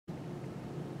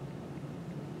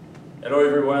Hello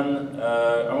everyone.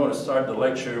 I want to start the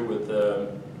lecture with a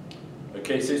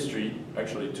case history,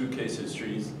 actually two case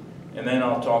histories, and then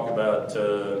I'll talk about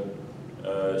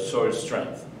soil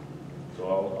strength. So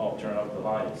I'll turn off the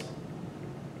lights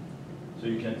so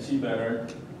you can see better.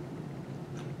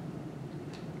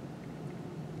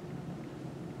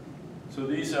 So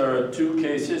these are two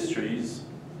case histories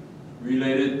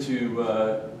related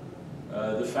to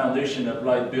the foundation of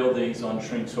light buildings on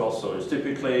shrink soil soils,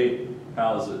 typically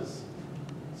houses.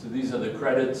 So these are the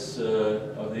credits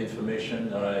of the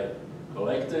information that I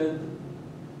collected.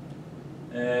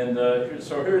 And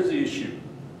so here's the issue.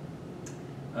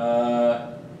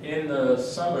 In the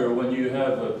summer, when you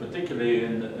have, particularly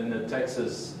in the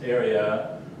Texas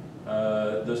area,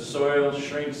 the soil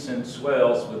shrinks and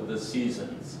swells with the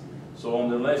seasons. So on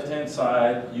the left-hand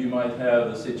side, you might have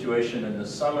the situation in the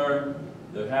summer.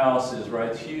 The house is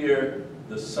right here.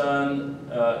 The sun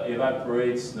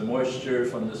evaporates the moisture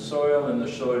from the soil, and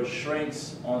the soil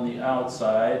shrinks on the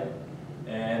outside,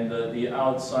 and the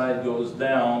outside goes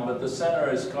down, but the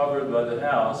center is covered by the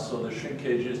house, so the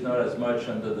shrinkage is not as much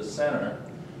under the center,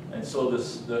 and so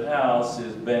the house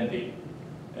is bendy.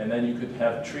 And then you could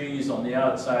have trees on the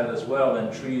outside as well,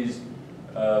 and trees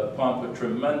pump a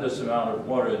tremendous amount of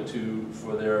water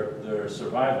for their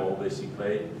survival,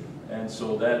 basically, and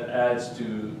so that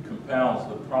compounds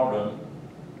the problem.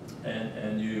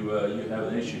 And you have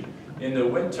an issue. In the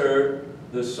winter,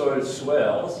 the soil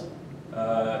swells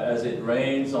as it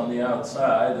rains on the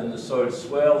outside, and the soil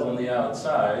swells on the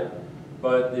outside,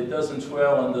 but it doesn't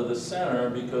swell under the center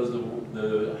because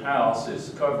the house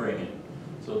is covering it.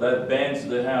 So that bends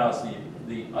the house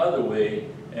the other way,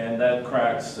 and that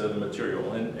cracks the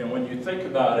material. And when you think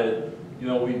about it, you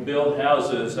know, we build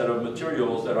houses out of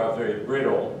materials that are very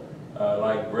brittle,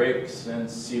 like bricks and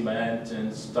cement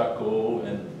and stucco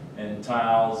and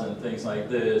tiles and things like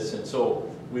this, and so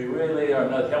we really are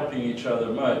not helping each other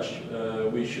much.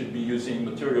 We should be using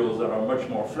materials that are much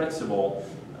more flexible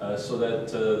so that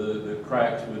the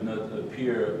cracks would not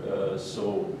appear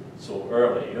so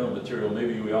early. You know, material,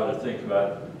 maybe we ought to think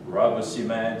about rubber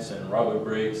cements and rubber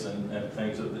bricks and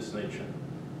things of this nature.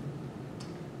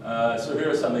 So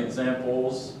here are some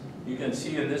examples. You can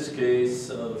see in this case,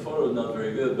 the photo is not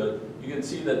very good, but you can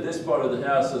see that this part of the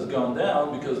house has gone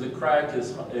down because the crack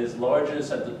is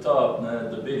largest at the top than at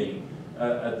the beginning,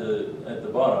 at the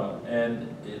bottom.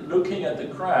 And looking at the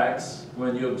cracks,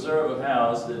 when you observe a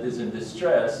house that is in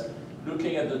distress,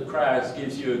 looking at the cracks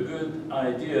gives you a good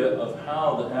idea of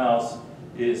how the house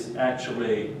is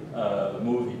actually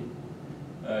moving.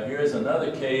 Here's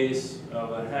another case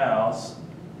of a house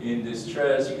in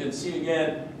distress. You can see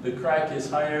again, the crack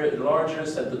is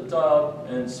largest at the top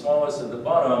and smallest at the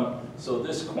bottom. So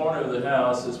this corner of the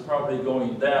house is probably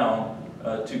going down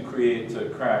to create a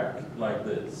crack like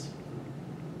this.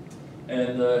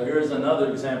 And here's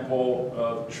another example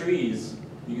of trees.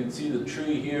 You can see the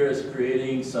tree here is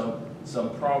creating some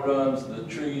problems. The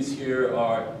trees here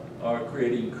are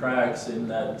creating cracks in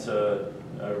that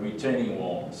retaining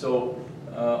wall. So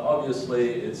obviously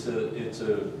it's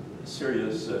a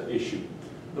serious issue.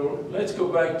 So let's go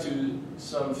back to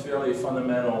some fairly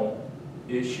fundamental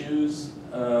issues.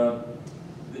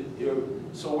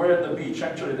 So we're at the beach.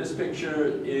 Actually, this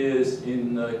picture is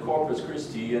in Corpus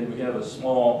Christi, and we have a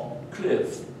small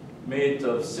cliff made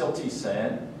of silty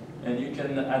sand, and you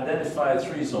can identify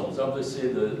three zones.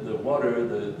 Obviously, the water,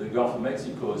 the Gulf of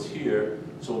Mexico is here.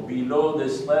 So below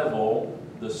this level,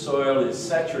 the soil is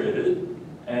saturated,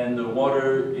 and the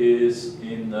water is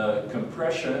in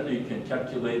compression. You can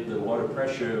calculate the water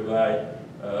pressure by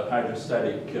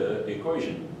hydrostatic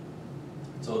equation.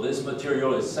 So this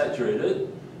material is saturated.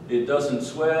 It doesn't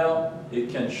swell. It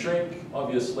can shrink,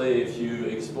 obviously, if you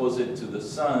expose it to the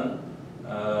sun.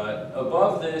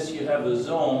 Above this, you have a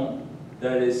zone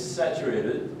that is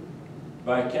saturated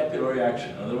by capillary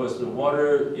action. In other words, the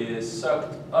water is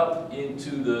sucked up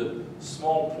into the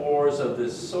small pores of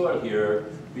this soil here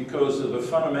because of a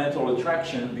fundamental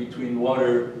attraction between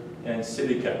water and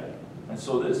silica. And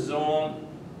so this zone,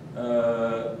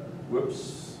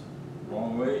 whoops,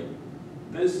 wrong way.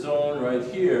 This zone right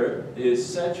here is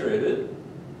saturated.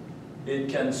 It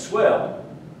can swell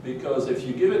because if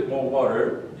you give it more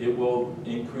water, it will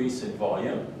increase in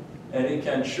volume. And it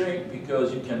can shrink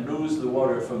because you can lose the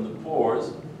water from the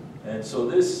pores. And so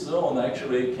this zone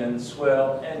actually can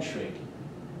swell and shrink.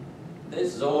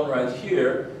 This zone right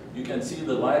here, you can see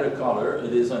the lighter color.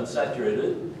 It is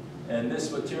unsaturated. And this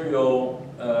material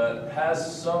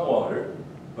has some water,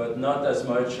 but not as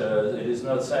much as it is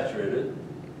not saturated.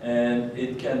 And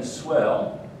it can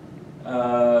swell,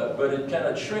 but it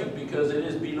cannot shrink because it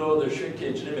is below the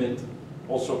shrinkage limit,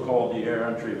 also called the air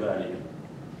entry value.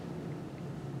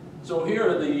 So here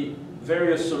are the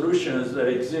various solutions that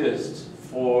exist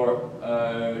for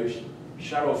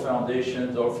shallow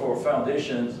foundations or for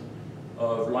foundations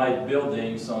of light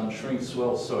buildings on shrink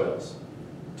swell soils.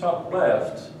 Top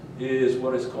left is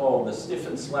what is called the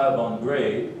stiffened slab on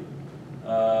grade,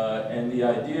 and the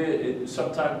idea is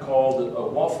sometimes called a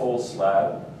waffle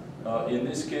slab. In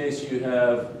this case, you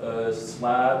have a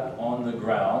slab on the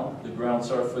ground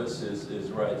surface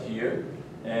is right here,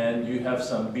 and you have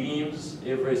some beams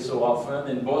every so often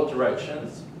in both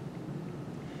directions.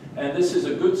 And this is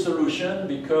a good solution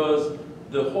because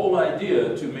the whole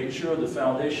idea to make sure the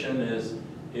foundation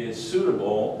is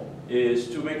suitable is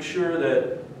to make sure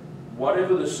that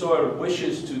whatever the soil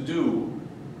wishes to do,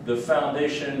 the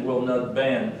foundation will not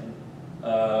bend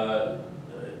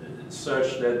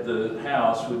such that the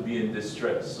house would be in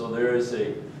distress. So there is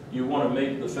you want to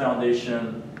make the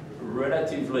foundation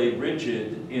relatively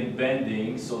rigid in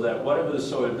bending so that whatever the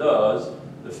soil does,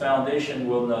 the foundation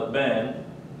will not bend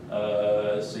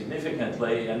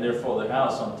significantly, and therefore the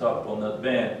house on top will not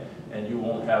bend and you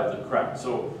won't have the crack.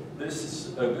 So this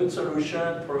is a good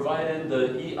solution provided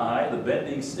the EI, the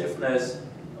bending stiffness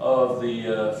of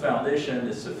the foundation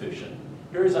is sufficient.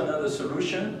 Here's another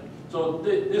solution. So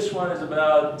this one is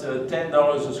about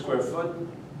 $10 a square foot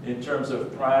in terms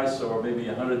of price, or maybe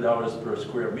 $100 per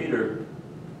square meter.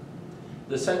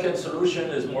 The second solution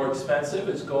is more expensive.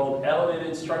 It's called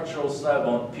elevated structural slab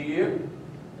on pier.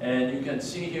 And you can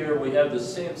see here we have the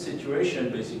same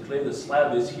situation basically. The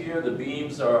slab is here, the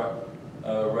beams are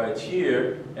right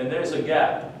here, and there's a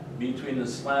gap between the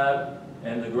slab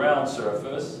and the ground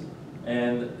surface,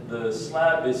 and the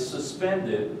slab is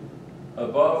suspended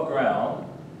above ground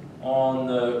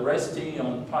on resting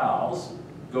on piles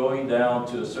going down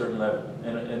to a certain level.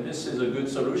 And this is a good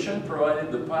solution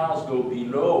provided the piles go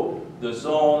below the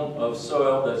zone of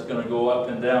soil that's going to go up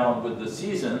and down with the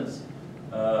seasons.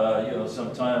 You know,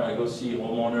 sometimes I go see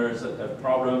homeowners that have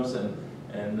problems, and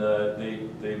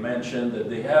they mention that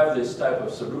they have this type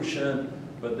of solution,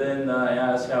 but then I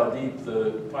ask how deep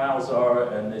the piles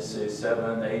are, and they say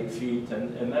 7, 8 feet,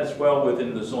 and that's well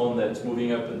within the zone that's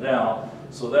moving up and down,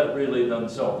 so that really doesn't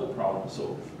solve the problem.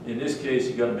 So in this case,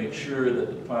 you got to make sure that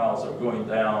the piles are going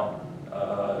down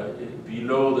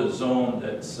below the zone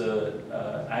that's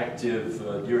active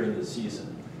during the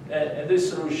season. And this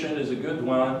solution is a good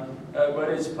one, but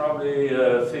it's probably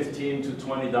 $15 to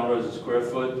 $20 a square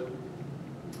foot.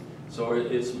 So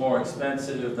it's more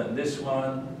expensive than this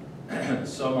one.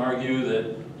 Some argue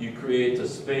that you create a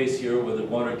space here where the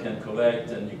water can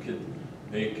collect, and you could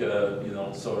make you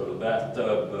know, sort of a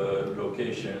bathtub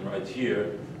location right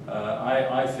here.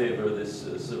 I favor this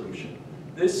solution.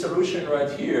 This solution right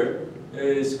here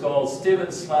is called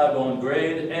stiffened slab on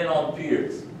grade and on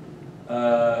piers.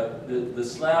 The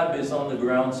slab is on the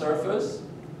ground surface,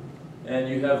 and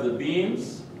you have the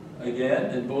beams,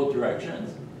 again, in both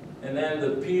directions, and then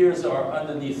the piers are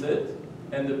underneath it,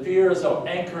 and the piers are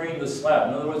anchoring the slab.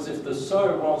 In other words, if the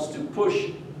soil wants to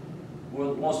push,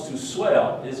 wants to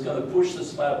swell, it's going to push the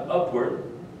slab upward,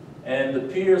 and the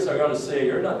piers are going to say,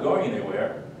 you're not going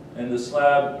anywhere, and the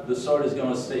soil is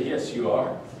going to say, yes, you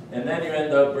are, and then you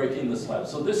end up breaking the slab.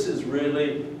 So this is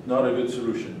really not a good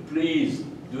solution. Please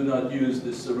do not use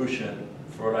this solution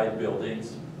for light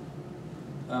buildings.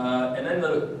 And then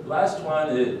the last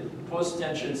one is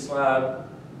post-tension slab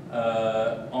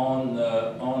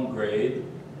on grade.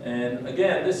 And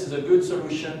again, this is a good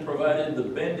solution provided the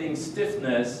bending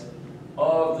stiffness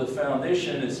of the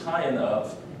foundation is high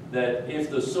enough that if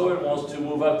the soil wants to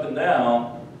move up and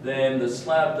down, then the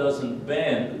slab doesn't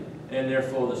bend, and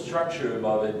therefore the structure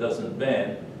above it doesn't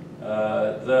bend,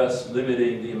 thus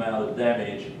limiting the amount of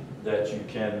damage that you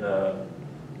can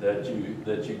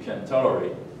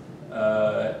tolerate.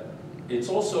 It's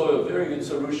also a very good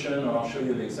solution, and I'll show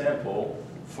you an example,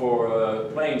 for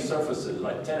playing surfaces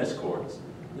like tennis courts.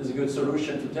 This is a good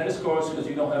solution for tennis courts because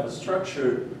you don't have a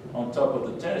structure on top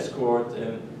of the tennis court,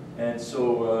 and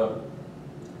so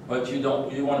but you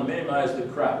want to minimize the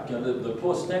crack. And the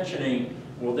post-tensioning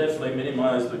will definitely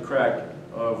minimize the crack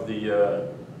of the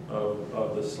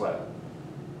slab.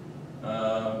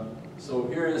 So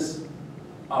here is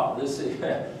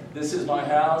this is my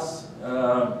house,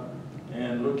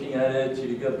 and looking at it,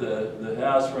 you got the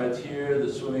house right here,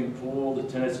 the swimming pool, the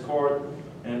tennis court,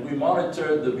 and we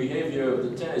monitored the behavior of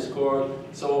the tennis court.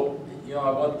 So you know,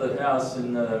 I bought the house I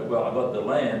bought the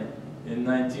land in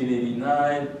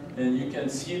 1989, and you can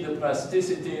see the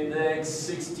plasticity index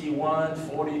 61,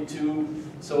 42.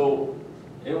 So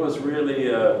it was really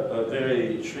a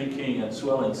very shrinking and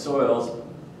swelling soils.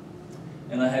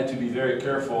 And I had to be very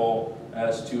careful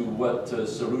as to what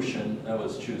solution I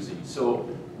was choosing. So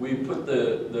we put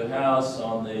the house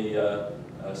on the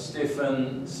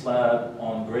stiffened slab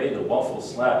on grade, a waffle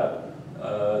slab.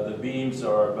 The beams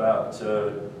are about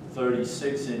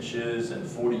 36 inches and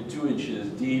 42 inches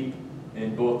deep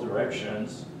in both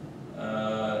directions.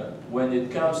 When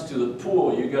it comes to the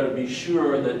pool, you got to be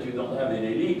sure that you don't have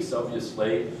any leaks,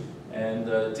 obviously, and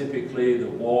typically the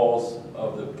walls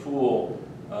of the pool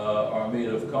are made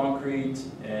of concrete,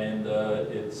 and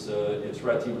it's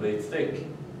relatively thick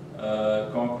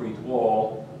concrete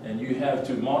wall, and you have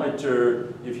to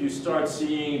monitor. If you start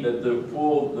seeing that the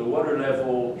water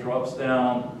level drops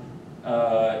down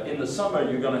in the summer,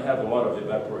 you're going to have a lot of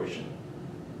evaporation.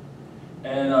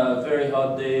 And very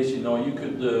hot days, you know, you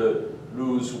could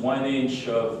lose 1 inch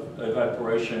of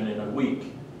evaporation in a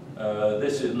week.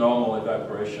 This is normal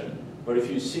evaporation. But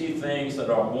if you see things that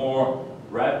are more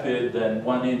rapid than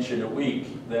 1 inch in a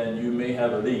week, then you may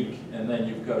have a leak, and then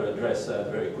you've got to address that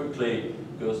very quickly,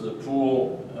 because the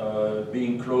pool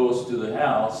being close to the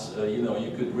house, you know,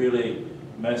 you could really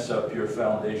mess up your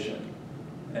foundation.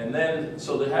 And then,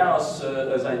 so the house,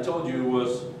 as I told you,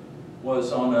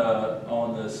 was on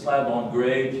a slab on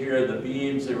grade. Here the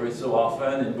beams every so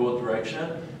often in both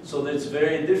directions, so it's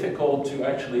very difficult to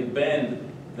actually bend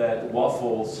that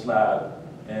waffle slab.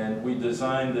 And we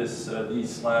designed these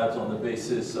slabs on the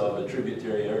basis of a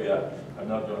tributary area. I'm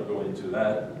not going to go into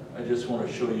that. I just want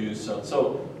to show you some.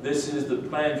 So this is the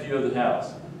plan view of the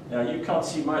house. Now you can't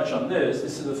see much on this.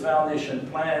 This is the foundation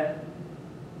plan.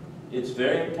 It's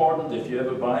very important, if you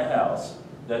ever buy a house,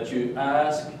 that you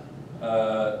ask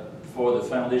for the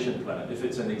foundation plan. If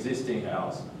it's an existing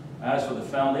house, ask for the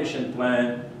foundation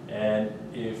plan, and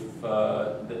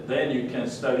then you can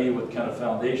study what kind of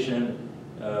foundation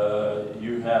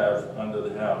you have under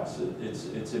the house.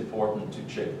 It's important to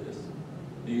check this.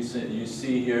 You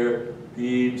see here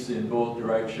beams in both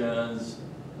directions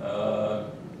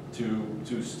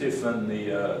to stiffen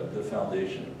the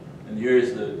foundation. And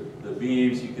here's the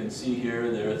beams. You can see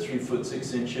here they're 3 foot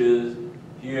 6 inches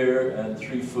here and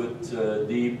 3 foot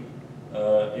deep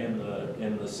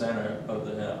in the center of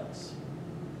the house.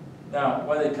 Now,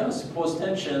 when it comes to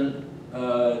post-tension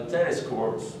tennis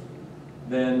courts,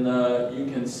 then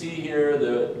you can see here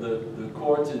the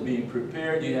court is being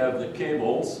prepared. You have the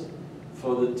cables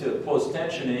for the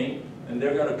post-tensioning, and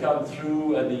they're going to come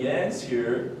through at the ends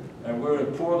here, and we're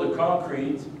going to pour the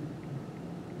concrete.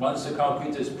 Once the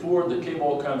concrete is poured, the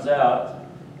cable comes out,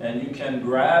 and you can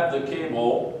grab the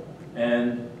cable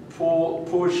and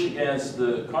push against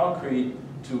the concrete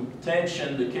to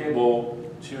tension the cable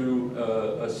to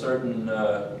a certain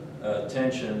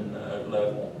tension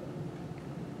level.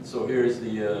 So here's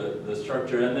the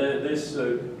structure, and this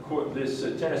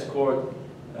tennis court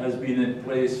has been in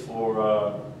place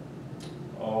for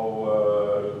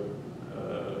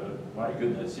my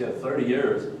goodness, yeah, 30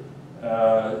 years.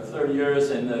 30 years,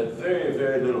 and very,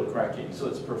 very little cracking. So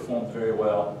it's performed very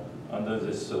well under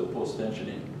this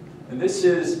post-tensioning. And this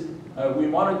is, we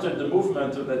monitored the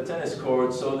movement of that tennis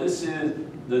court. So this is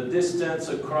the distance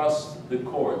across the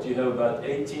court. You have about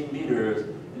 18 meters.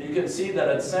 And you can see that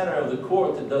at the center of the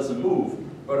court, it doesn't move.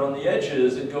 But on the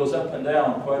edges, it goes up and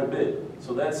down quite a bit.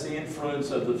 So that's the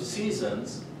influence of the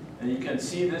seasons. And you can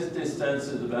see this distance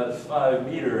is about 5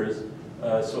 meters.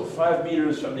 So 5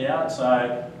 meters from the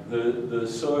outside, the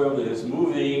soil is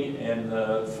moving and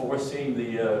forcing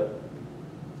the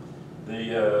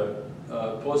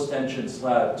post-tension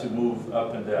slab to move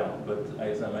up and down. But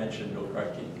as I mentioned, no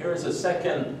cracking. Here is a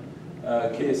second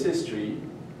case history.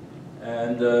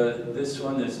 And this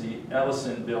one is the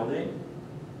Allison building.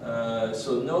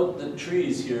 So note the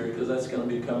trees here, because that's going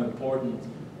to become important.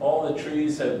 All the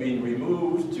trees have been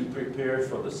removed to prepare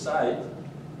for the site.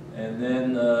 And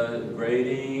then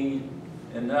grading.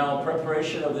 And now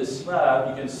preparation of this slab,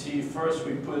 you can see first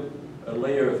we put a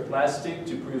layer of plastic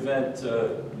to prevent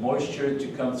moisture to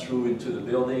come through into the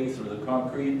building, through the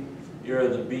concrete. Here are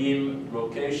the beam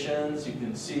locations. You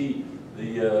can see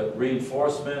the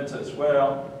reinforcement as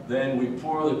well. Then we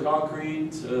pour the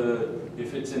concrete.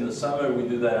 If it's in the summer, we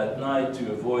do that at night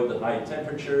to avoid the high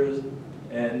temperatures.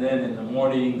 And then in the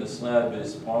morning, the slab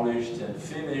is polished and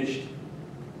finished.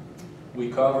 We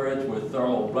cover it with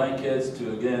thermal blankets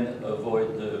to, again,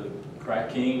 avoid the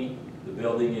cracking. The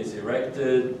building is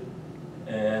erected,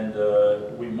 and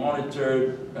we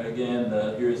monitored, again,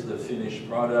 here's the finished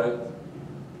product.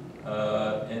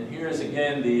 And here's,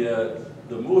 again,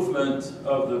 the movement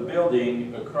of the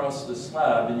building across the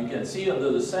slab. And you can see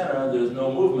under the center, there's no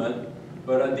movement,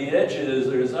 but at the edges,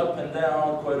 there's up and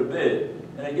down quite a bit.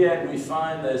 And again, we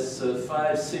find this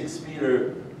 5-6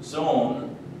 meter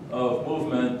zone of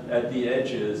movement at the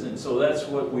edges, and so that's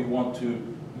what we want to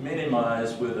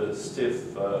minimize with a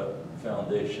stiff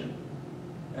foundation.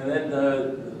 And then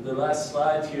the last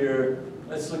slide here,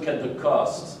 let's look at the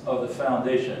cost of the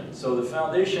foundation. So the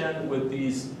foundation with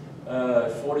these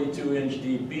 42-inch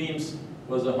deep beams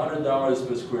was $100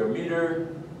 per square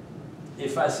meter.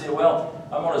 If I say, well,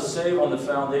 I'm going to save on the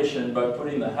foundation by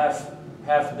putting the half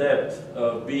depth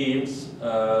of beams,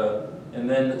 and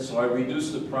then so I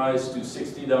reduce the price to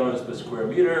 $60 per square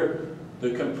meter.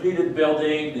 The completed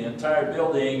building, the entire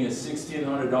building, is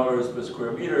 $1,600 per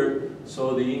square meter.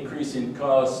 So the increase in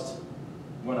cost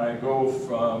when I go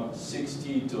from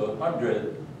 60 to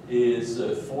 100 is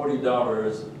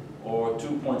 $40 or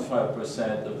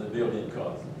 2.5% of the building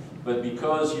cost. But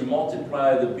because you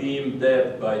multiply the beam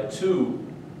depth by 2,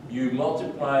 you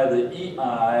multiply the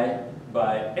EI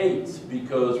by 8,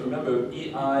 because remember,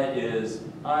 I is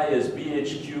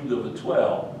BH cubed over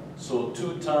 12. So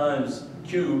 2 times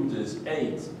cubed is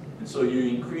 8. And so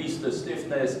you increase the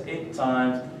stiffness 8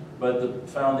 times, but the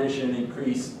foundation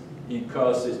increase in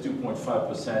cost is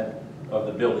 2.5% of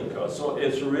the building cost. So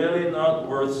it's really not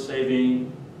worth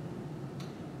saving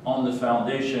on the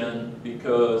foundation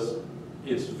because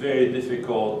it's very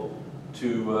difficult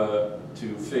to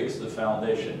fix the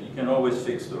foundation. You can always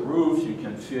fix the roof, you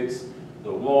can fix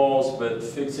the walls, but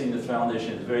fixing the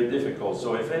foundation is very difficult.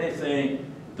 So if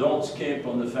anything, don't skimp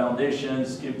on the foundation,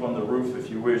 skimp on the roof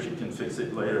if you wish, you can fix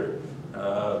it later.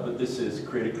 But this is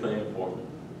critically important.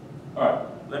 All right,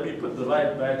 let me put the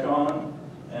light back on,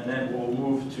 and then we'll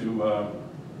move to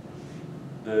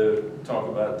talk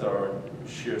about our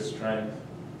shear strength.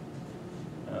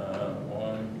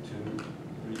 1, 2,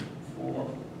 3,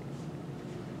 4.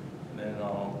 And then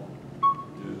I'll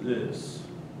do this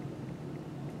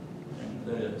and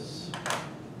this.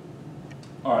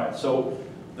 All right, so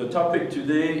the topic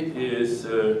today is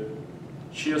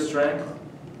shear strength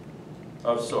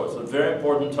of soil. It's a very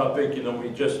important topic. You know, we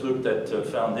just looked at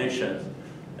foundations,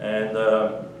 and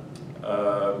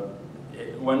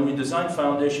when we design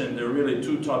foundation, there are really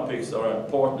 2 topics that are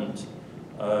important: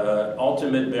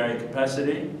 ultimate bearing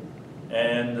capacity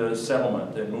and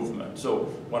settlement and movement. So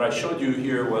what I showed you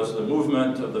here was the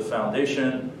movement of the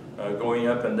foundation going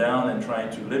up and down and trying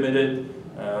to limit it.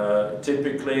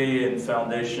 Typically in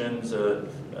foundations,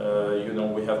 you know,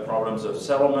 we have problems of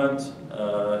settlement,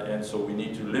 and so we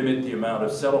need to limit the amount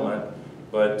of settlement,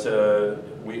 but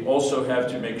we also have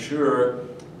to make sure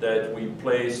that we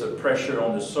place a pressure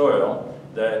on the soil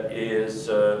that is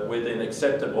within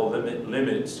acceptable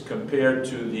limits compared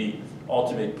to the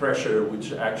ultimate pressure,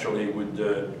 which actually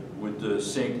would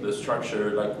sink the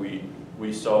structure, like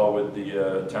we saw with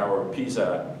the Tower of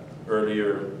Pisa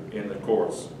earlier in the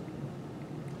course.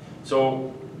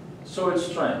 So soil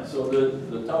strength. So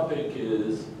the topic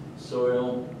is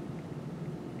soil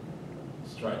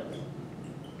strength.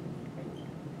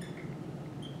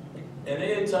 And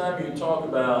anytime you talk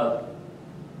about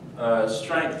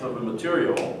strength of a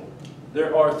material,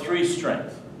 there are 3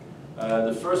 strengths.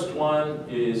 The first one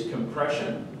is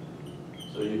compression.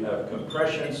 So you have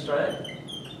compression strength,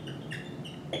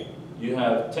 you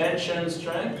have tension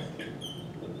strength,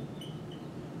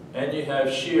 and you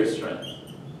have shear strength.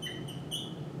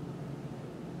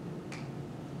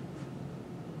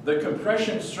 The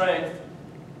compression strength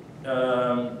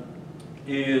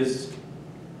is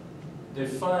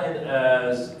defined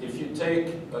as if you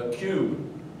take a cube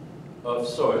of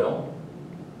soil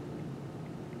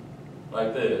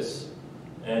like this,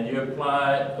 and you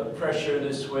apply a pressure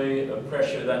this way, a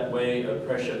pressure that way, a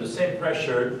pressure, the same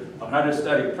pressure, a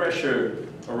hydrostatic pressure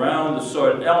around the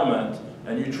soil element,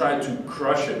 and you try to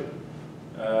crush it.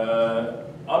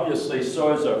 Obviously,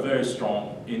 soils are very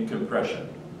strong in compression.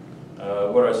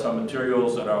 What are some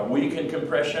materials that are weak in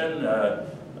compression?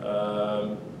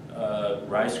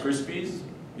 Rice Krispies.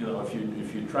 You know,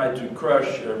 if you try to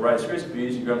crush Rice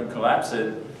Krispies, you're going to collapse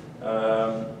it.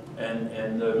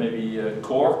 And maybe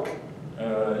cork,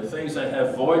 things that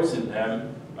have voids in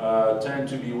them tend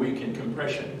to be weak in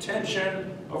compression.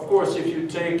 Tension, of course, if you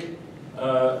take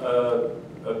a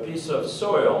piece of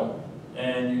soil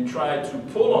and you try to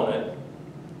pull on it,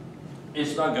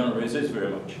 it's not going to resist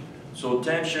very much. So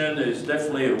tension is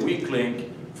definitely a weak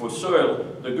link for soil.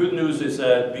 The good news is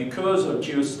that because of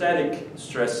geostatic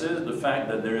stresses, the fact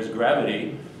that there is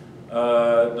gravity,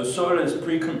 the soil is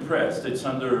pre-compressed. It's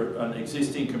under an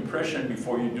existing compression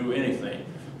before you do anything.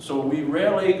 So we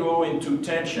rarely go into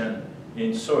tension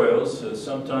in soils,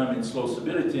 sometimes in slow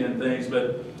stability and things,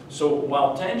 but so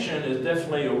while tension is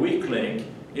definitely a weak link,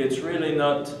 it's really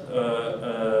not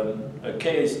a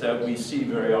case that we see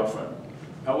very often.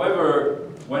 However,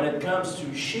 when it comes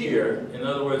to shear, in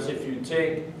other words, if you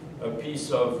take a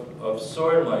piece of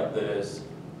soil like this,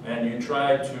 and you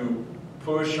try to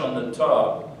push on the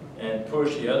top and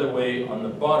push the other way on the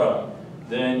bottom,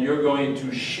 then you're going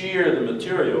to shear the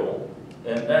material,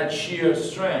 and that shear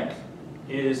strength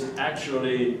is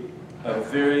actually a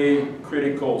very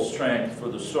critical strength for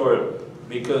the soil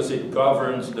because it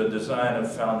governs the design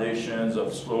of foundations,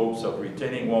 of slopes, of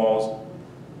retaining walls.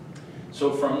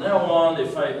 So from now on,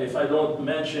 if I don't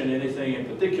mention anything in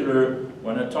particular,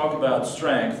 when I talk about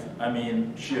strength, I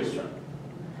mean shear strength.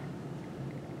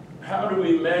 How do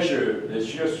we measure the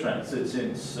shear strength?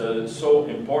 It's so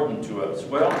important to us.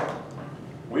 Well,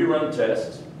 we run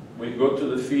tests. We go to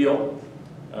the field.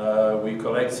 We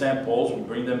collect samples. We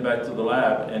bring them back to the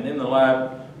lab. And in the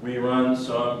lab, we run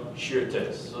some shear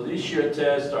tests. So these shear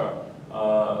tests are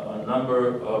a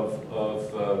number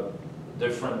of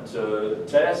different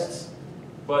tests.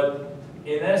 But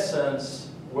in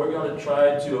essence, we're going to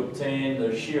try to obtain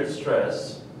the shear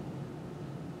stress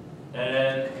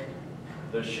and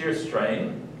the shear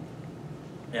strain.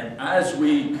 And as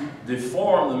we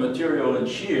deform the material in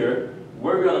shear,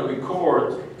 we're going to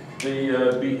record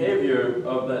the behavior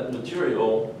of that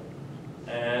material,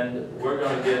 and we're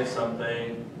going to get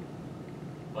something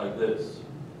like this.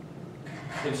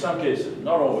 In some cases,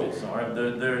 not always. All right?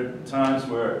 There are times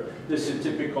where this is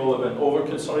typical of an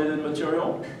over-consolidated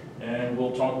material, and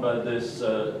we'll talk about this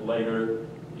later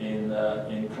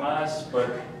in class. But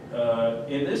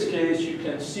in this case, you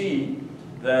can see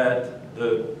that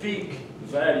the peak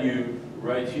value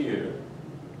right here,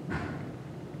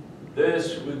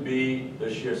 this would be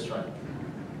the shear strength.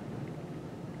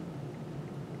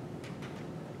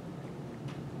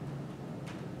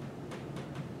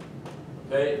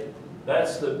 Okay,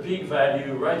 that's the peak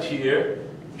value right here.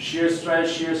 Shear stress,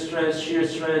 shear stress, shear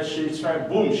stress, shear strength,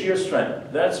 boom, shear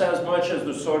strength. That's as much as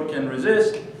the soil can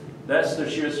resist. That's the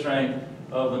shear strength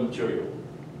of the material.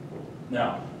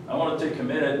 Now, I want to take a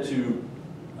minute to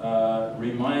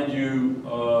remind you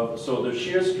of, so the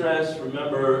shear stress,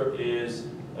 remember, is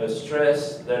a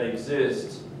stress that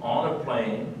exists on a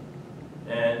plane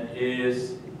and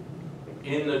is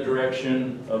in the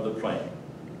direction of the plane.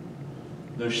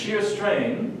 The shear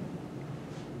strain,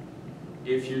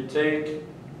 if you take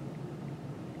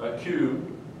a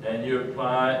cube and you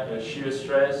apply a shear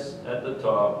stress at the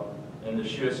top and the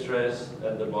shear stress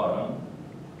at the bottom,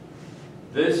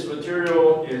 this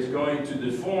material is going to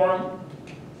deform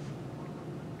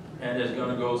and is going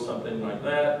to go something like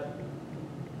that.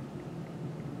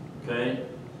 Okay,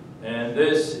 and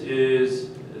this is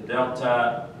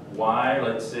delta y,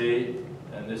 let's say,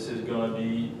 and this is going to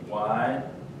be y,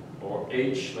 or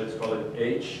h, let's call it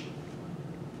h.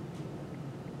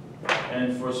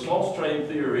 And for small strain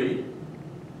theory,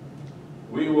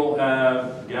 we will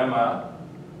have gamma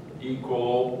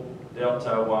equal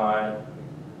delta y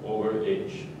over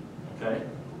h, okay?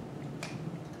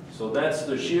 So that's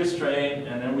the shear strain,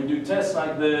 and then we do tests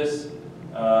like this,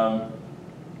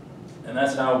 and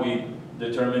that's how we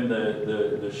determine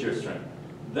the shear strength.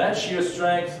 That shear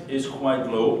strength is quite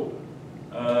low.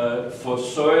 For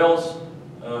soils,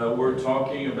 we're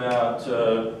talking about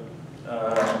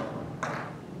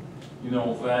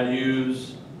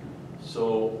values.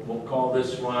 So we'll call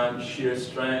this one shear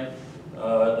strength.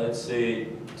 Let's say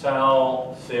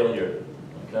tau failure.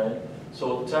 Okay.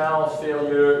 So tau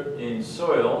failure in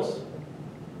soils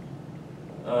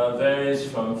varies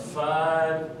from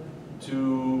 5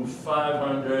 to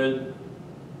 500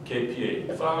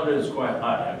 kPa. 500 is quite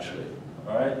high, actually.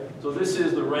 All right. So this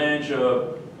is the range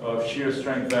of shear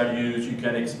strength values you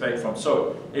can expect from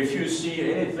soil. If you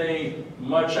see anything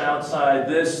much outside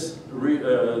this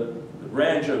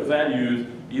range of values,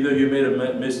 either you made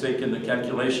a mistake in the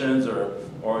calculations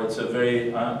or it's a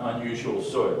very unusual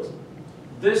soil.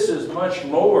 This is much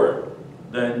lower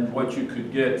than what you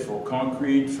could get for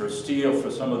concrete, for steel, for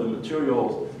some of the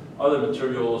materials, other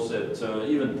materials that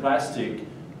even plastic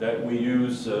that we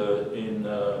use in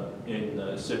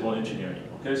civil engineering.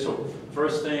 Okay, so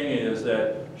first thing is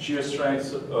that shear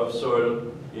strength of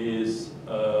soil is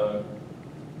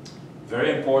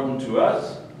very important to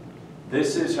us.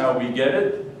 This is how we get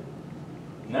it.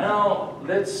 Now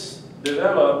let's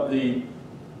develop the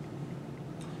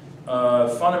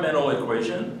fundamental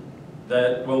equation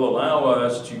that will allow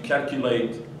us to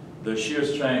calculate the shear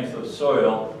strength of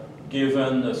soil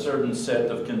given a certain set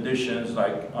of conditions,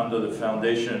 like under the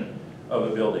foundation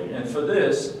of a building. And for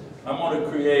this, I'm going to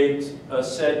create a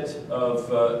set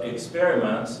of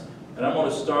experiments, and I'm going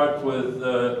to start with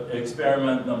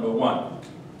experiment number 1.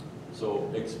 So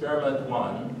experiment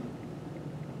 1.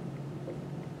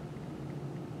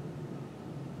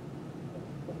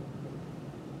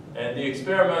 And the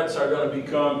experiments are going to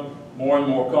become more and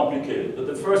more complicated. But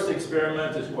the first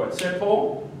experiment is quite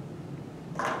simple.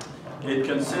 It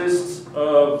consists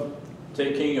of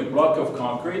taking a block of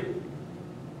concrete,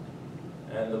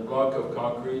 and the block of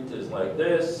concrete is like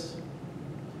this,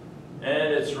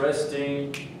 and it's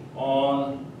resting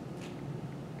on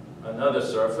another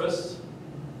surface,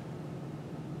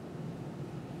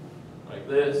 like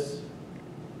this.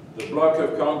 The block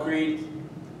of concrete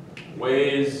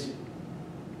weighs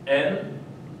N,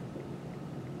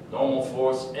 normal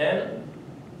force N,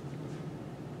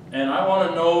 and I want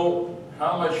to know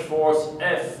how much force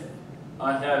F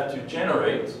I have to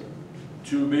generate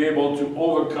to be able to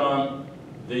overcome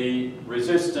the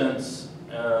resistance,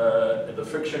 the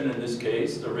friction in this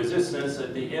case, the resistance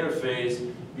at the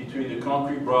interface between the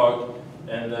concrete block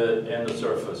and the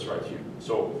surface right here.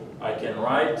 So I can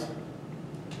write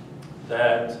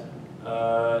that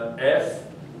F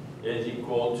is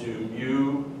equal to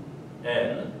mu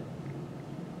N.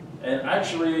 And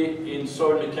actually, in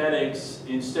soil mechanics,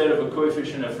 instead of a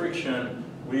coefficient of friction,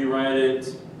 we write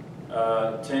it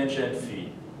tangent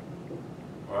phi.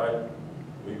 All right?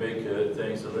 We make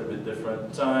things a little bit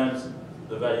different times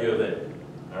the value of N.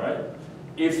 All right?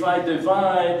 If I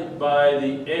divide by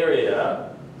the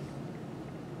area,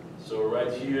 so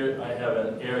right here I have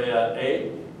an area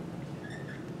A.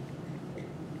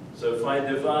 So if I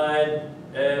divide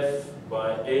F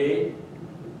by A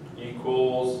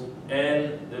equals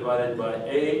N divided by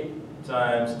A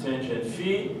times tangent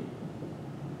phi,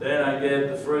 then I get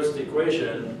the first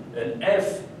equation, and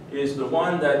F is the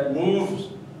one that moves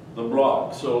the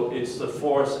block, so it's the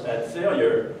force at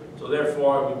failure, so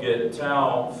therefore we get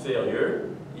tau failure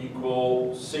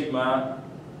equal sigma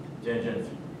tangent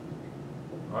phi.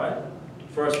 All right?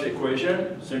 First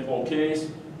equation, simple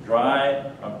case,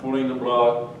 dry, I'm pulling the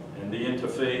block, and the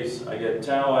interface, I get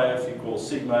tau F equals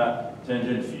sigma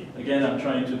tangent phi. Again, I'm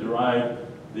trying to derive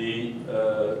the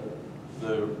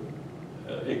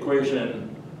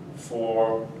equation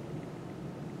for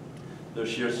the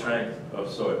shear strength of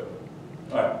soil.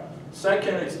 All right,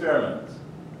 second experiment.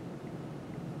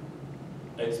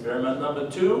 Experiment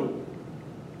number 2.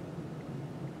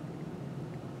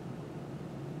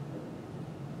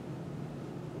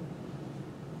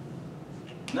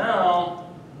 Now,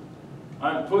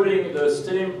 I'm putting the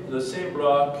same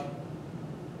block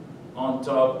on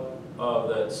top of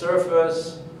that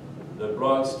surface. The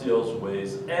block still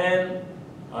weighs N.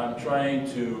 I'm trying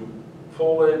to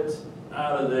pull it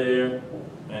out of there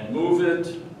and move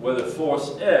it with a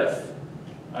force F.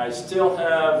 I still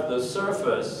have the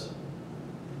surface,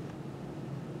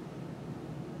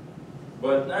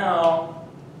 but now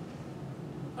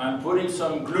I'm putting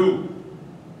some glue.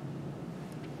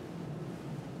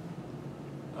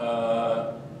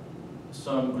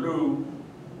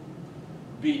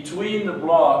 Between the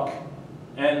block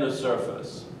and the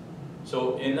surface.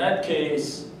 So in that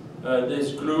case,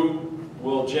 this glue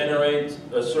will generate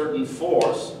a certain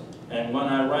force, and when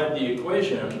I write the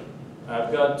equation,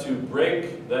 I've got to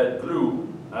break that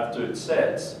glue after it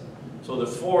sets. So the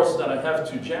force that I have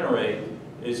to generate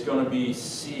is going to be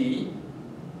C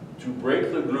to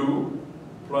break the glue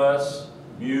plus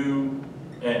mu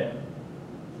N.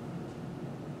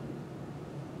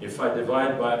 If I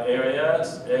divide by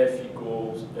areas, F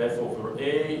over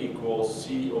A equals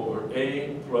C over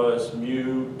A plus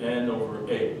mu N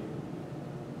over A.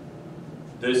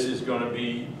 This is going to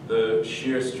be the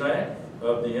shear strength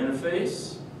of the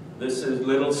interface. This is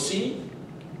little c,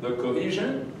 the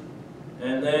cohesion,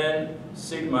 and then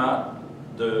sigma,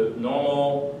 the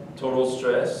normal total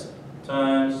stress,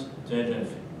 times tangent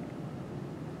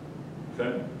phi.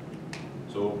 Okay?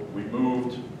 So we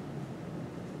moved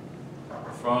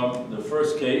from the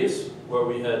first case, where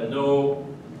we had no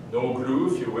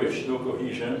glue, if you wish, no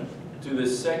cohesion, to the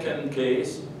second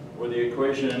case, where the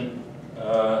equation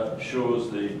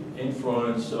shows the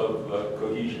influence of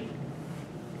cohesion.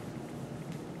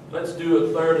 Let's do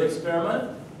a third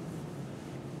experiment.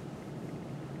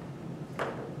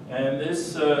 And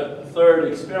this third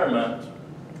experiment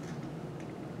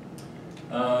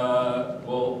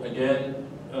will again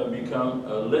become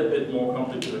a little bit more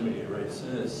complicated. Let me erase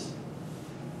this.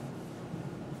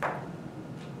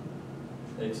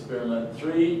 Experiment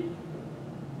 3.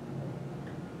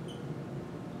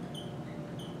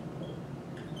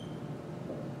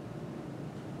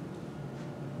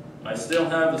 I still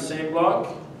have the same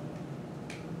block,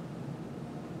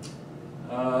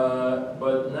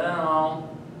 but now,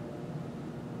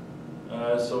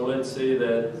 so let's say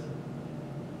that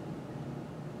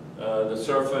the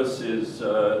surface is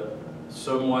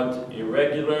somewhat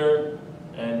irregular,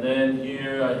 and then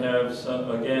here I have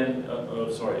some, again,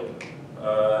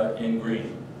 in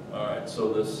green. All right,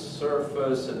 so the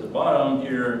surface at the bottom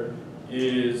here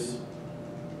is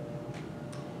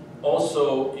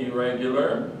also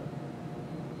irregular.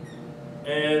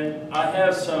 And I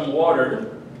have some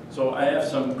water, so I have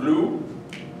some glue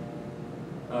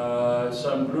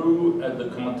at the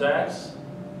contacts.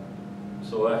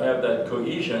 So I have that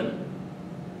cohesion.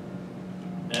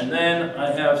 And then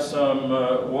I have some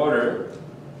water.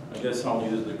 I guess I'll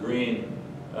use the green.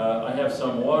 I have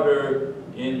some water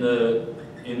in the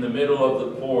middle of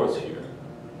the pores here.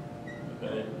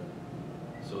 Okay?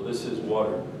 So this is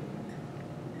water.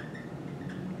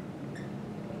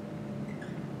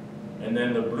 And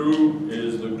then the blue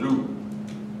is the glue.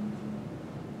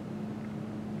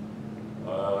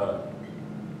 All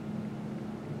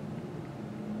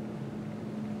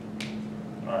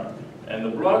right. And the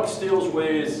block still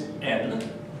weighs N.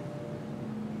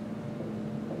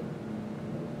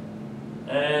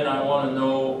 And I want to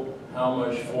know how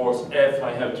much force F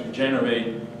I have to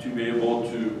generate to be able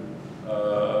to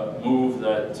move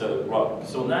that block.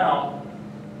 So now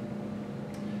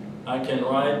I can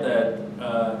write that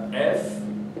F.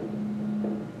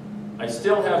 I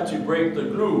still have to break the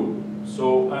glue,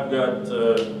 so I've got,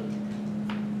 let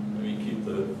me keep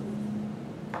the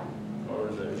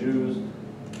colors I've used.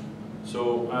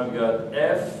 So I've got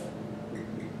F.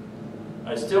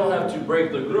 I still have to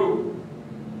break the glue,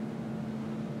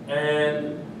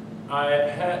 and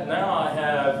now I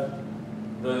have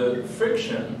the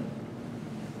friction,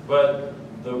 but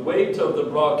the weight of the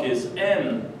block is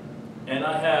N, and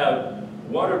I have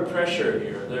water pressure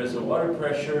here. There's a water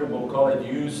pressure, we'll call it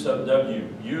U sub W.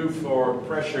 U for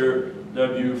pressure,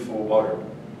 W for water.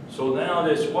 So now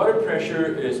this water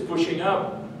pressure is pushing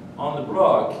up on the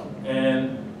block,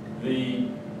 and the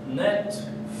net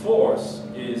force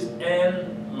is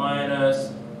N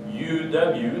minus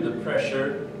UW, the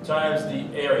pressure, times the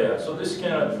area. So this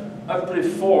kind of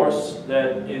uplift force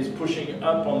that is pushing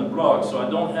up on the block, so I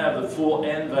don't have the full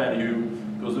N value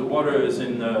because the water is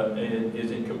in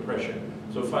compression.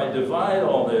 So if I divide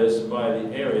all this by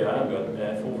the area, I've got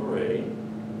F over A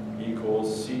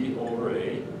equals C over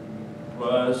A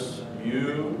plus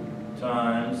U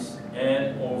times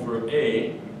N over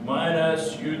A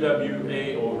minus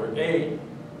UWA over A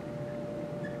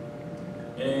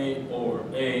over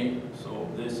A, so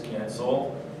this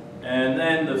cancels. And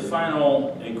then the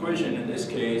final equation in this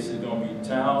case is going to be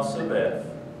tau sub F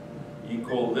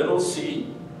equal little c,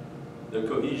 the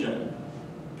cohesion,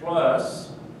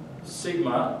 plus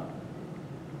sigma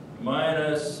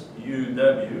minus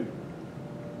UW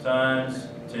times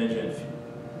tangent phi.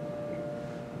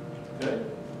 Okay?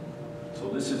 So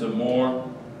this is a more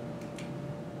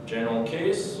general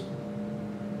case.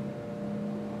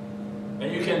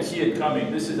 And you can see it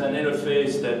coming. This is an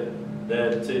interface that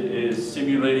is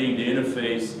simulating the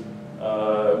interface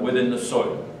within the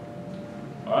soil.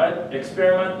 All right,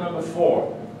 experiment number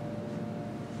 4.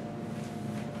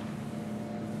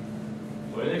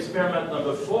 Well, in experiment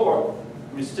number 4,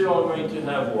 we're still going to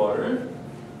have water.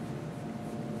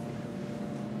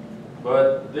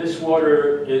 But this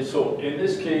water is, so in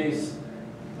this case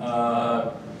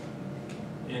I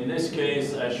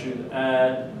should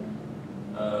add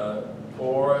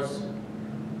pores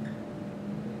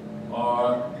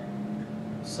are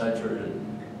saturated.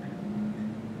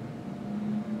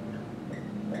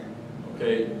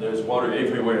 Okay, there's water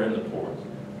everywhere in the pores.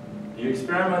 The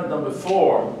experiment number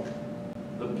 4,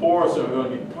 the pores are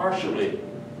going to be partially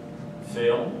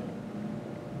filled.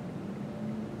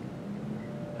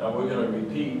 And we're going to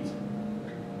repeat.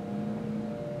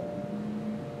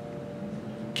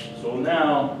 So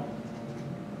now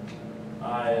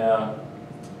I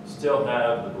still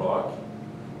have the block,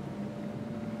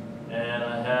 and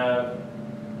I have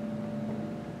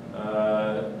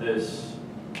this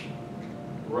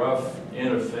rough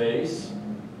interface,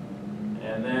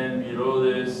 and then below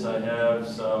this I have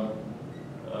some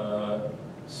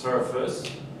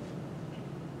surface,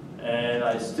 and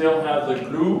I still have the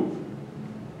glue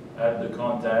at the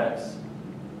contacts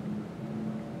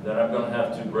that I'm going to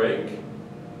have to break.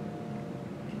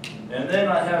 And then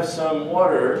I have some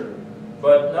water,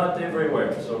 but not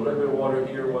everywhere. So a little bit of water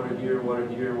here, water here, water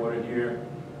here, water here,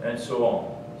 and so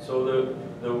on. So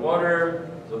the water,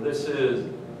 so this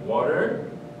is water,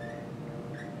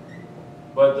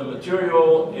 but the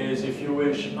material is, if you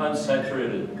wish,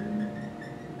 unsaturated.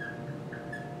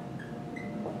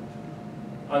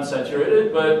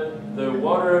 Unsaturated, but the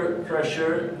water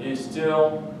pressure is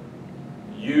still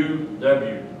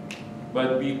UW.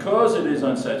 But because it is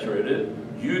unsaturated,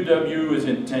 UW is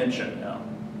in tension now.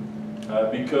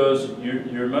 Because you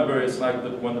remember, it's like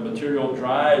when the material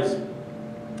dries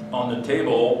on the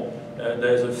table,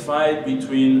 there's a fight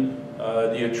between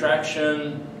the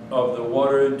attraction of the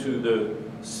water to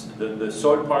the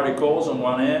soil particles on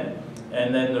one end,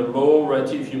 and then the low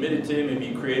relative humidity may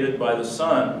be created by the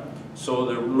sun. So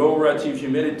the low relative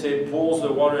humidity pulls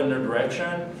the water in the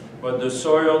direction, but the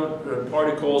soil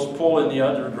particles pull in the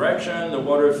other direction. The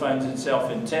water finds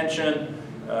itself in tension,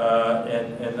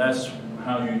 and that's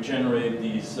how you generate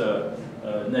these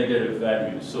negative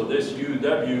values. So this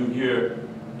UW here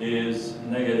is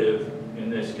negative in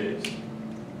this case.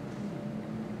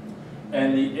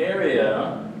 And the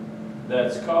area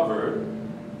that's covered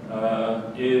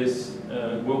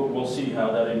we'll see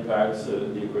how that impacts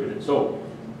the equation. So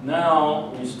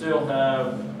now we still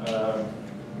have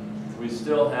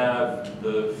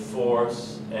the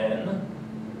force N.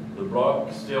 The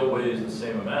block still weighs the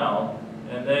same amount,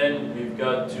 and then we've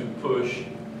got to push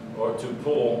or to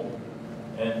pull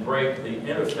and break the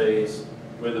interface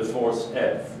with the force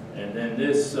F. And then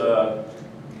this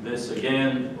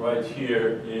again right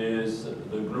here is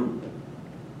the group.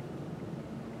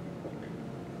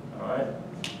 All right.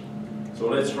 So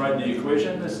let's write the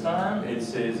equation this time. It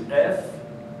says F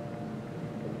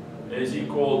is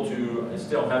equal to, I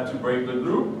still have to break the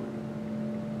group,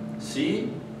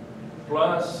 C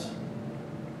plus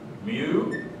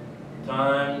mu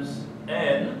times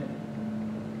N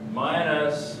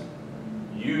minus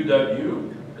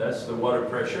UW, that's the water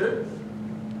pressure,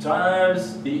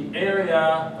 times the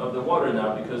area of the water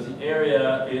now, because the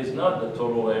area is not the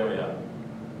total area.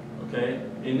 Okay?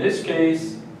 In this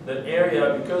case, the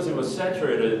area, because it was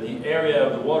saturated, the area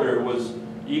of the water was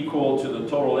equal to the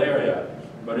total area.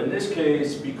 But in this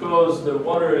case, because the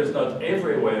water is not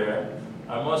everywhere,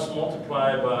 I must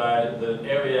multiply by the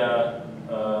area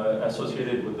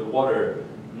associated with the water,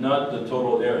 not the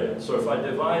total area. So if I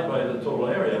divide by the total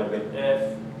area, I get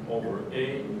F over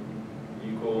A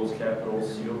equals capital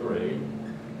C over A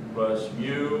plus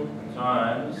mu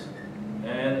times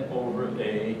N over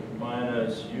A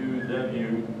minus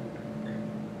UW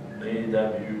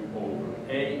AW over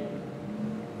A.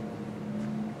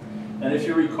 And if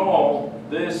you recall,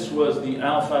 this was the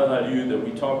alpha value that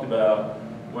we talked about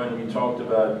when we talked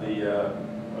about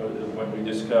when we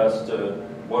discussed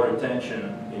water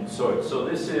tension in soil. So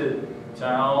this is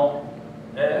tau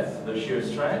F, the shear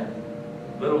strength,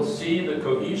 little c, the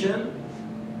cohesion,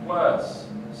 plus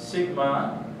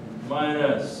sigma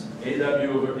minus AW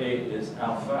over A is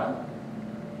alpha,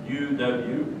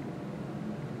 UW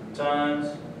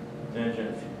times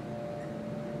tangent phi.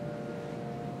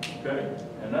 Okay,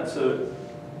 and that's a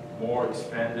more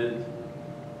expanded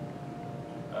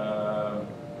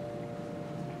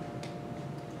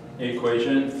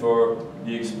equation for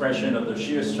the expression of the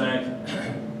shear strength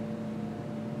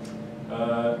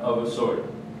of a soil.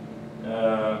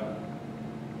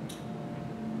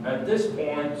 At this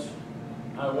point,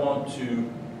 I want to,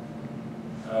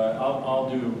 I'll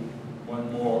do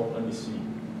one more, let me see.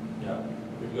 Yeah,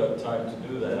 we've got time to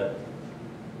do that.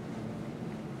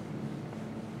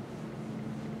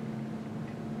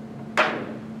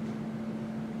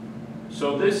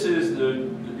 So this is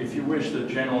the, if you wish, the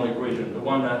general equation. The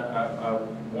one that I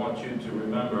want you to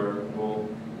remember, we'll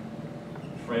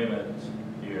frame it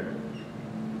here.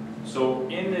 So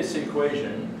in this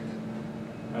equation,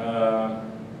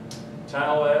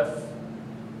 tau F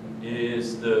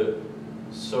is the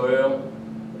soil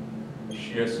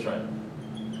shear strength.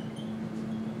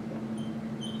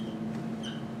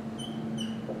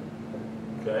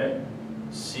 Okay?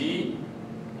 C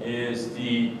is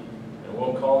the, and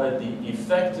we'll call it the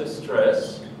effective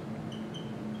stress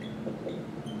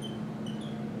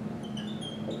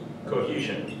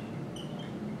cohesion.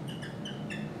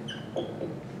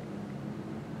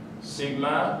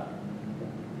 Sigma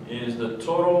is the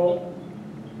total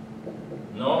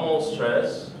normal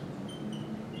stress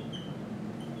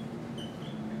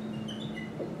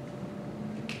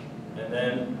and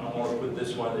then I'm going to put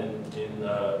this one in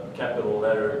capital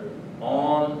letter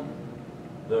on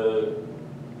the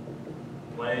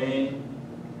plane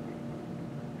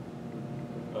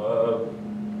of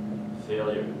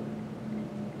failure.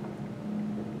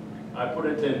 I put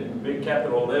it in big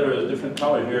capital letters, different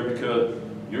color here, because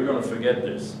you're going to forget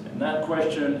this. And that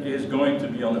question is going to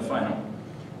be on the final.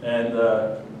 And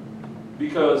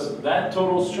because that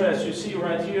total stress, you see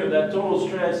right here, that total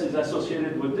stress is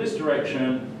associated with this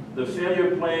direction. The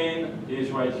failure plane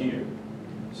is right here.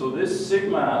 So this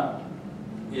sigma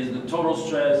is the total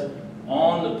stress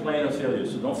on the plane of failure.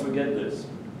 So don't forget this.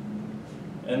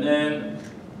 And then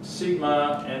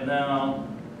sigma, and now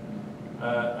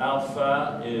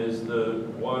alpha is the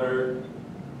water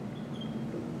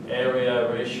area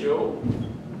ratio.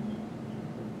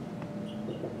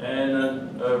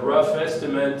 And a rough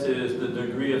estimate is the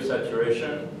degree of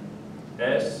saturation.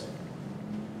 S,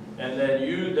 and then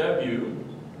UW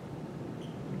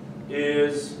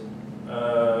is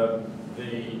the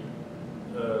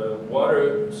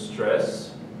water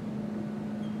stress.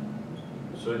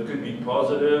 So it could be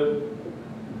positive,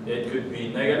 it could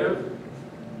be negative,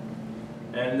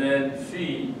 and then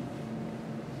phi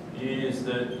is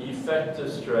the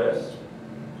effective stress,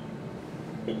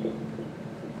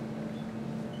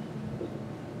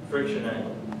 friction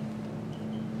angle.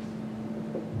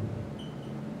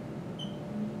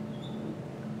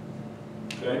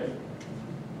 Okay?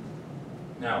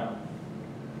 Now,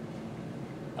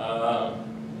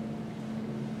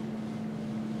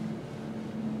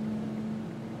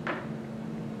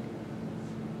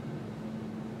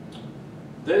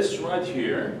 this right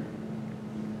here,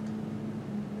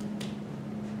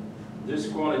 this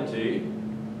quantity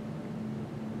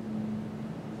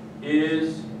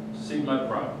is sigma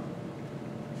prime.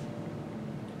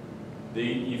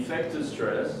 The effective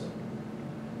stress,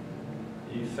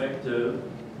 effective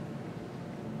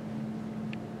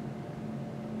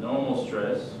normal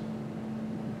stress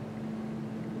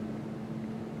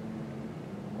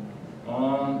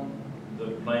on the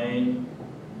plane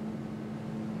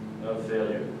of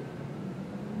failure.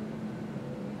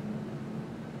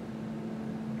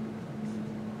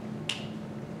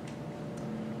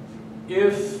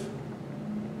 If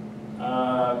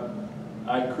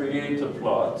I create a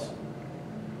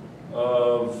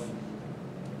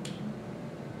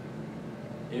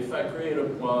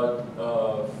plot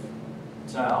of,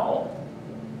 tau,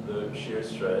 the shear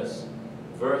stress,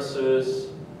 versus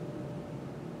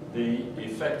the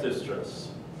effective stress,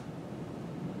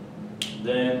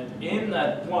 then in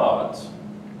that plot,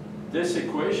 this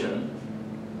equation,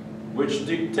 which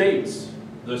dictates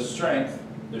the strength,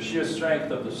 the shear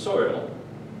strength of the soil,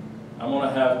 I'm going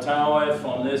to have tau f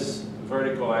on this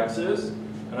vertical axis,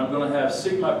 and I'm going to have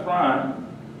sigma prime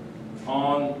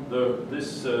on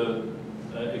this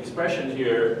expression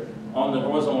here on the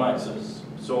horizontal axis.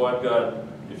 So I've got,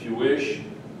 if you wish,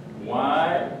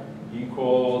 y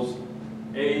equals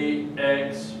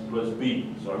ax plus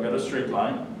b. So I've got a straight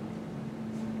line.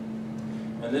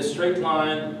 And this straight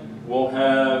line will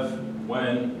have,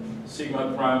 when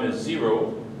sigma prime is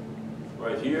 0,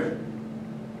 right here,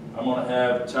 I'm going to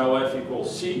have tau f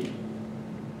equals c.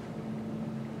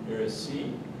 Here is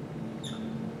c,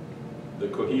 the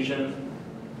cohesion,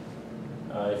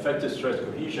 effective stress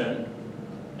cohesion.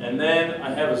 And then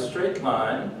I have a straight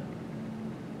line,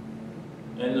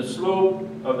 and the slope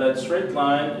of that straight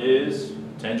line is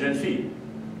tangent phi.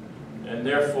 And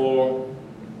therefore,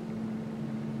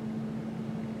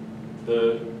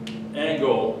 the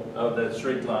angle of that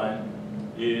straight line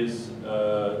is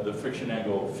the friction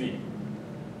angle phi.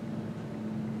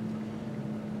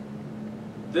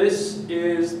 This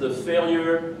is the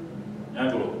failure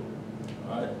envelope.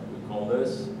 All right, we call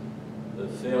this the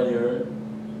failure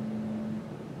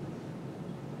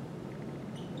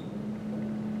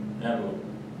envelope.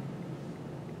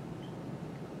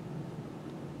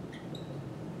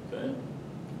 Okay.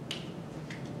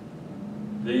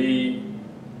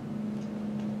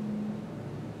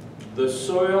 The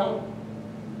soil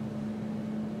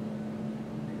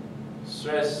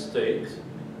stress state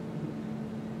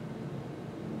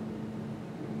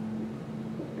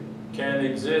can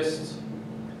exist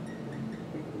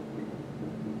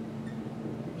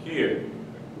here.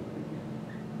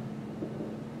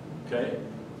 Okay?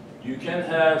 You can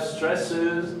have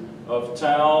stresses of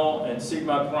tau and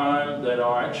sigma prime that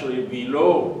are actually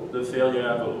below the failure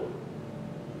envelope.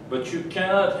 But you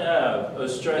cannot have a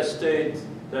stress state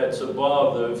that's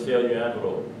above the failure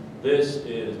envelope. This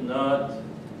is not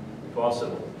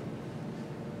possible.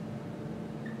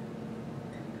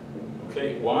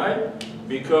 Okay, why?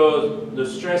 Because the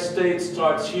stress state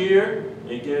starts here,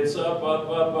 it gets up, up,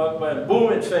 up, up, and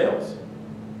boom, it fails.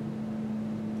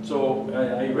 So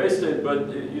I erased it, but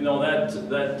you know that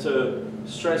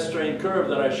stress strain curve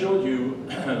that I showed you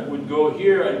would go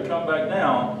here and come back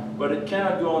down, but it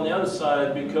cannot go on the other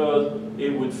side because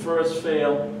it would first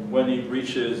fail when it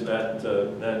reaches that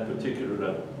particular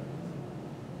level.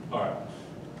 All right.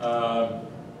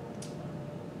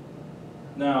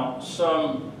 Now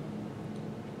some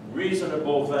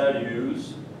reasonable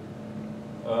values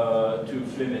to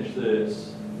finish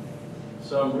this.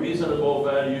 Some reasonable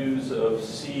values of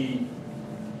C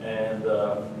and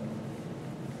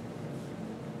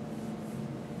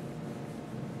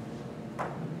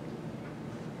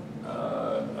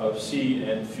of C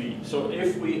and phi. So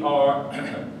if we are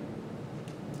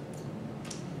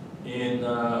in,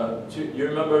 you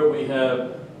remember we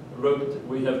have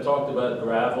talked about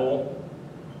gravel,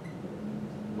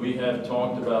 we have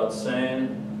talked about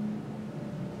sand,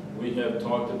 we have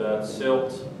talked about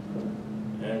silt,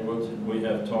 and we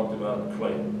have talked about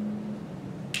clay.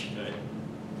 Okay.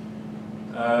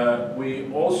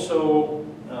 We also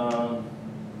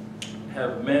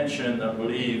have mentioned, I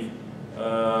believe,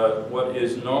 what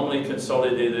is normally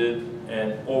consolidated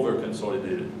and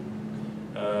over-consolidated.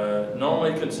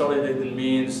 Normally consolidated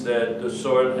means that the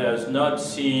soil has not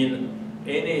seen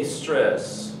any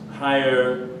stress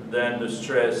higher than the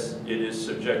stress it is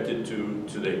subjected to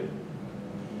today.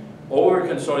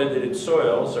 Over-consolidated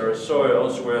soils are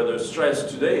soils where the stress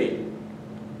today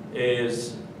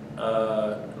is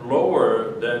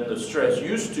lower than the stress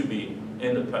used to be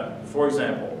in the past. For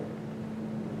example,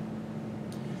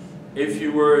 if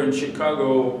you were in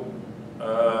Chicago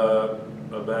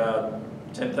about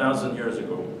 10,000 years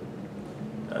ago,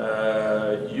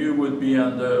 you would be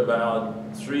under about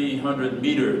 300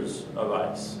 meters of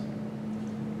ice.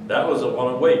 That was a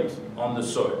lot of weight on the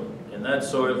soil, and that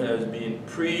soil has been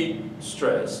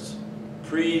pre-stressed,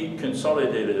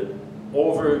 pre-consolidated,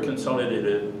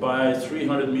 over-consolidated by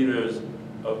 300 meters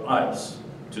of ice.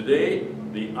 Today,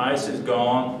 the ice is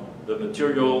gone, the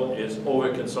material is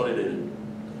over-consolidated.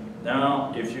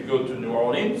 Now, if you go to New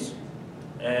Orleans,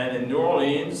 and in New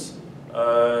Orleans,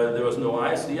 there was no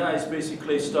ice. The ice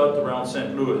basically stopped around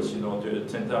St. Louis, you know, the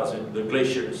 10,000, the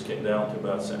glaciers came down to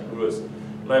about St. Louis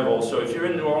level. So if you're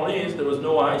in New Orleans, there was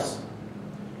no ice.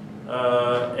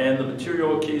 And the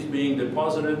material keeps being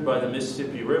deposited by the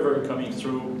Mississippi River coming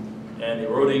through and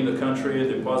eroding the country,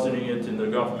 depositing it in the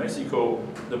Gulf of Mexico.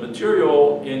 The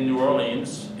material in New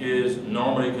Orleans is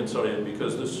normally consolidated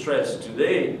because the stress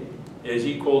today is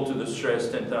equal to the stress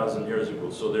 10,000 years ago.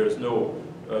 So there's no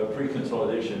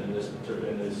pre-consolidation in this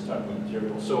type of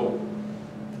material. So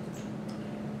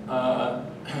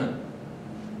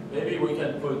maybe we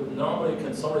can put normally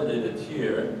consolidated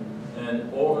here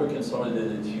and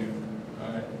over-consolidated here.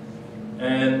 All right.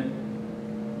 And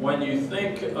when you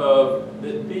think of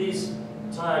these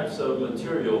types of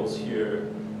materials here,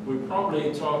 we're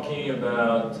probably talking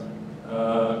about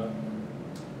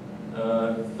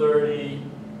 30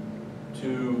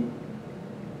 to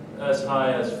as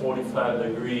high as 45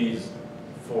 degrees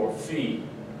for feet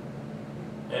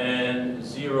and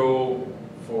 0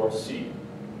 for C.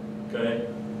 Okay?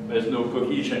 There's no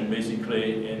cohesion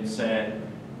basically in sand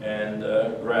and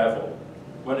gravel.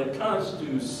 When it comes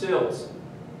to silts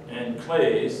and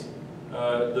clays,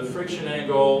 the friction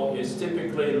angle is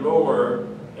typically lower,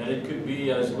 and it could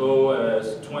be as low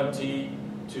as 20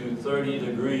 to 30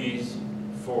 degrees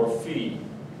for feet.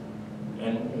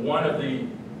 And one of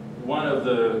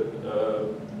the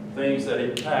things that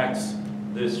impacts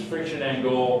this friction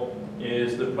angle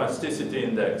is the plasticity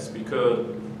index, because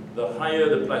the higher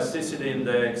the plasticity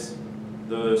index,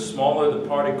 the smaller the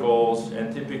particles,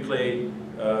 and typically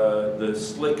the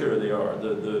slicker they are,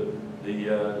 the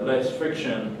less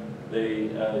friction they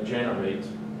generate.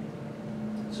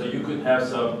 So you could have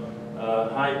some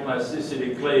high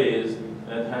plasticity clays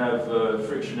that have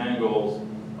friction angles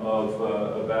of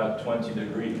about 20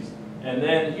 degrees. And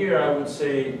then here I would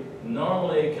say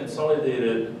normally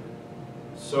consolidated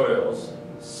soils,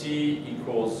 C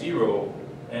equals 0,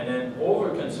 and then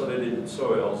over consolidated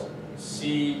soils,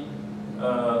 C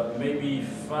maybe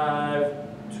 5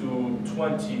 to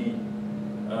 20,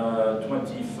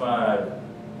 25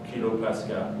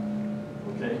 kilopascal.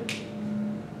 Okay?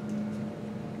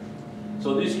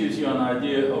 So this gives you an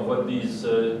idea of what these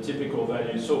typical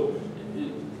values. So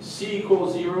C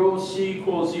equals 0, C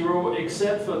equals 0,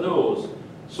 except for those.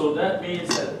 So that means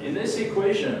that in this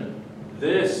equation,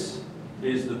 this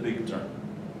is the big term.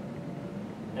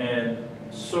 And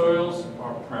soils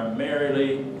are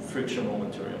primarily frictional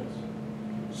materials.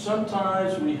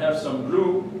 Sometimes we have some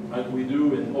glue, like we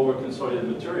do in over-consolidated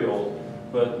materials,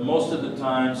 but most of the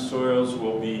time soils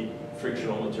will be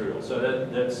frictional materials. So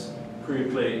that's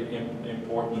critically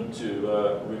important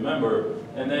to remember.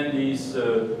 And then these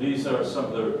are some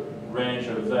of the range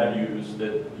of values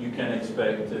that you can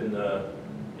expect in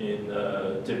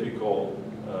typical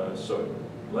soil.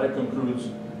 That concludes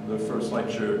the first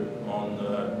lecture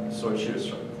on soil shear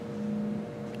strength.